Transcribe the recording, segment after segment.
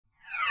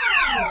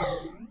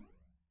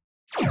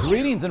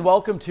Greetings and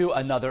welcome to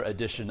another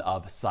edition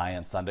of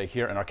Science Sunday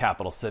here in our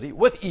capital city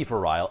with Aoife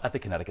Ryle at the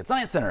Connecticut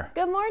Science Center.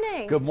 Good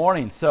morning. Good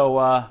morning. So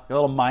a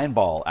little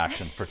Mindball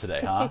action for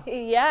today, huh?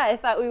 Yeah, I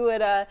thought we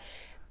would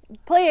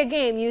play a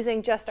game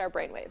using just our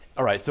brainwaves.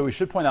 All right, so we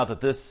should point out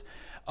that this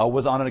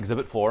was on an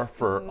exhibit floor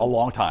for a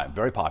long time,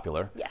 very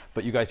popular. Yes.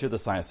 But you guys here at the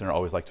Science Center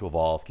always like to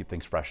evolve, keep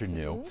things fresh and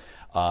new.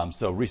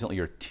 So recently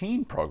your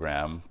teen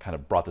program kind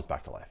of brought this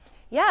back to life.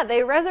 Yeah,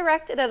 they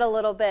resurrected it a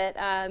little bit.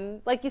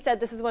 Like you said,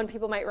 this is one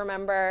people might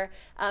remember,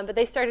 but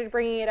they started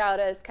bringing it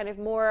out as kind of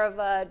more of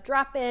a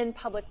drop-in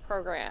public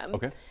program.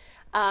 Okay.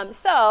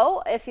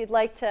 So if you'd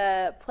like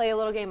to play a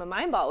little game of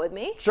Mindball with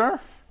me. Sure.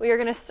 We are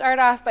going to start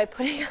off by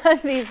putting on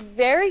these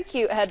very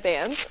cute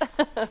headbands.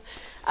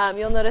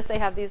 You'll notice they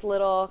have these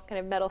little kind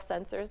of metal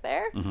sensors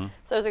there. So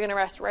those are going to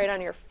rest right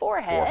on your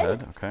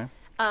forehead. Okay.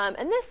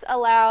 And this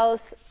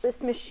allows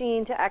this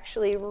machine to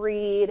actually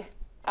read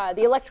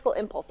the electrical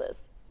impulses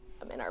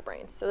in our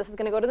brains. So this is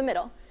going to go to the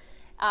middle.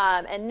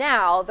 And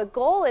now the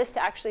goal is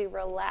to actually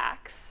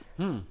relax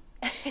to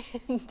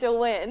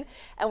win.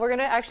 And we're going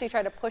to actually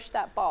try to push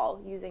that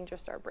ball using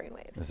just our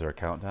brainwaves. Is there a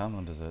countdown?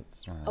 When does it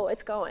start? Oh,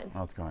 it's going.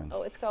 Oh, it's going.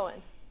 Oh, it's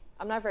going.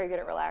 I'm not very good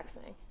at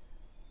relaxing.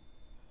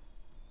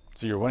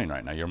 So you're winning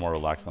right now. You're more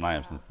relaxed than I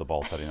am since the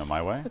ball's heading on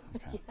my way.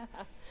 Okay. Yeah.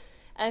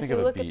 And Think if of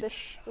you a look at the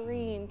beach.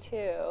 screen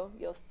too,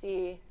 you'll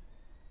see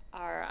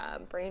our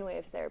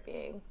brainwaves there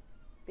being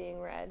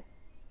read.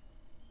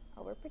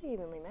 Oh, we're pretty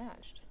evenly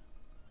matched.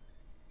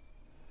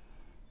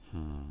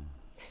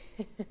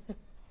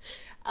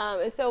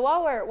 So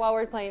while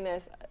we're playing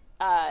this,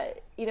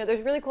 you know,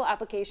 there's really cool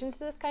applications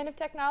to this kind of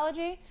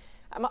technology.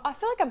 I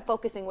feel like I'm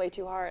focusing way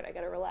too hard. I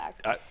gotta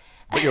relax.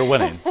 But you're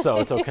winning, so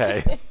it's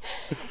okay.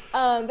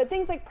 But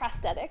things like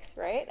prosthetics,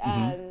 right?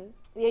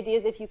 The idea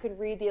is if you could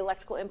read the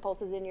electrical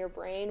impulses in your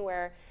brain,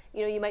 where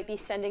you might be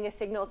sending a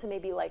signal to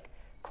maybe like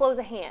close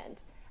a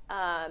hand.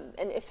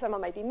 And if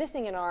someone might be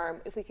missing an arm,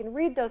 if we can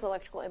read those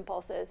electrical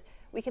impulses,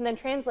 we can then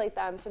translate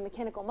them to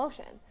mechanical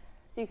motion.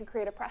 So you could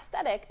create a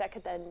prosthetic that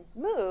could then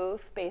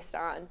move based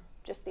on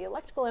just the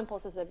electrical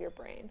impulses of your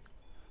brain.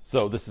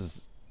 So this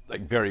is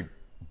like very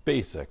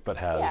basic, but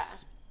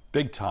has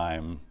big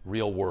time,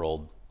 real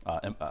world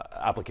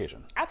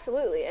application.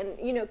 Absolutely, and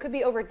it could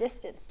be over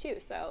distance too.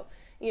 So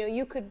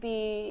you could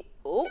be.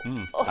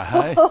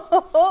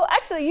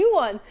 Actually, you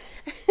won.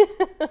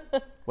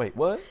 Wait,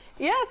 what?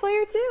 Yeah,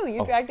 player two.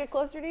 You dragged it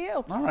closer to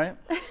you. All right.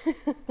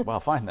 Well,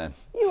 fine then.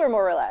 You were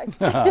more relaxed.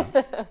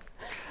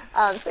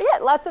 So yeah,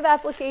 lots of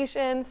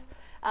applications,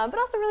 but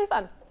also really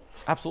fun.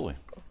 Absolutely.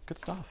 Good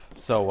stuff.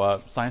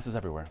 So science is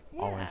everywhere,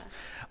 always.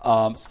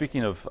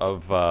 Speaking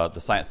of the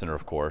Science Center,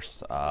 of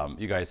course,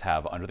 you guys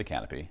have Under the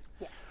Canopy,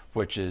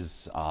 which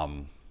is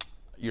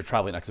your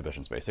traveling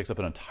exhibition space. Takes up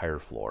an entire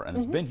floor, and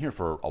it's been here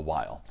for a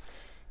while.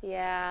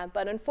 Yeah,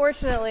 but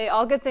unfortunately,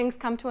 all good things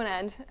come to an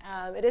end.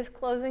 It is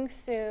closing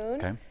soon.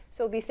 Okay.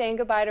 So we'll be saying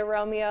goodbye to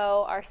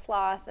Romeo, our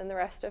sloth, and the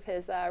rest of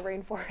his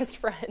rainforest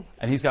friends.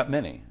 And he's got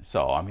many.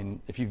 So, I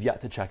mean, if you've yet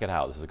to check it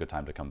out, this is a good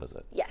time to come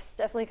visit. Yes,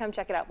 definitely come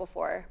check it out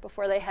before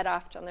they head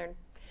off on their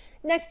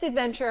next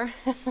adventure.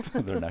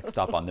 Their next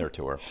stop on their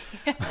tour.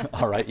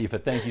 All right,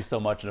 Aoife, thank you so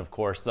much. And of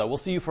course, we'll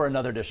see you for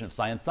another edition of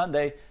Science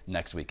Sunday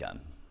next weekend.